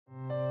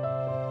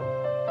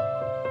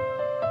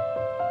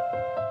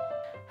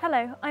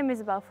Hello, I'm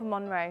Isabel from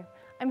Monroe.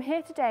 I'm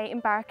here today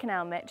in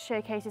Barrack-in-Elmet to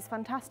showcase this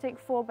fantastic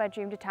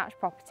 4-bedroom detached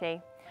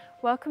property.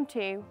 Welcome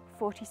to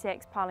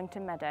 46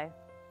 Parlington Meadow.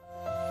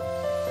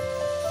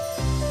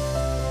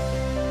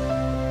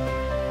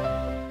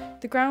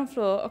 The ground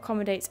floor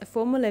accommodates a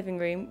formal living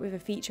room with a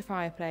feature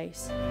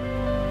fireplace.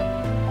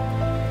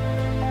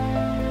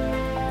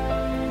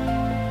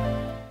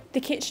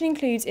 The kitchen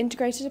includes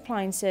integrated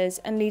appliances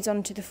and leads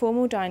on to the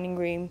formal dining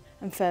room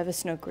and further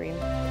snug room.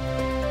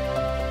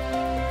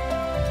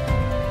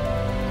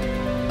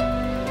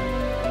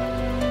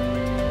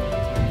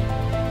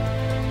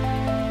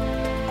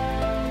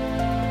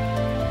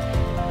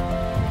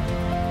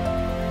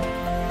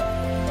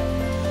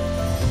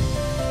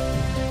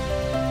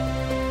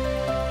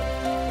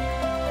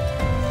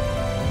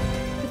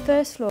 The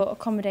first floor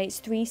accommodates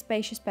 3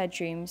 spacious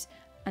bedrooms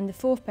and the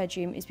 4th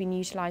bedroom is being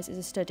utilised as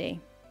a study.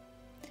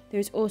 There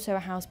is also a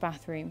house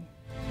bathroom.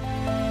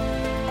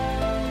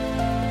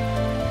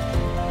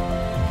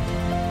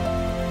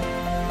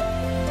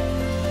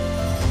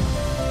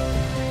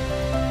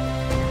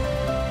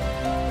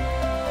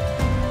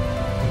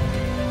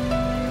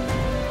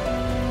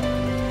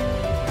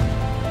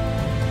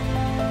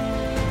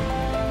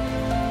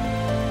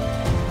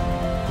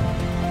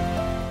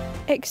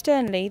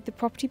 Externally, the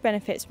property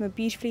benefits from a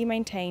beautifully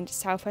maintained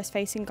southwest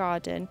facing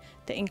garden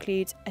that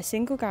includes a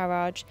single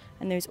garage,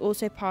 and there is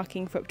also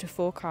parking for up to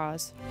 4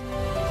 cars.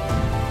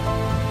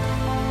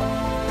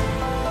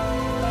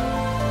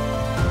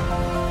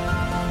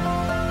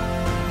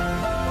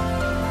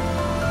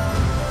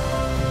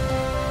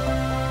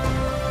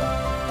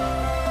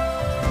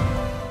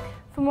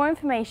 For more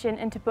information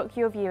and to book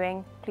your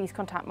viewing, please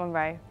contact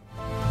Monroe.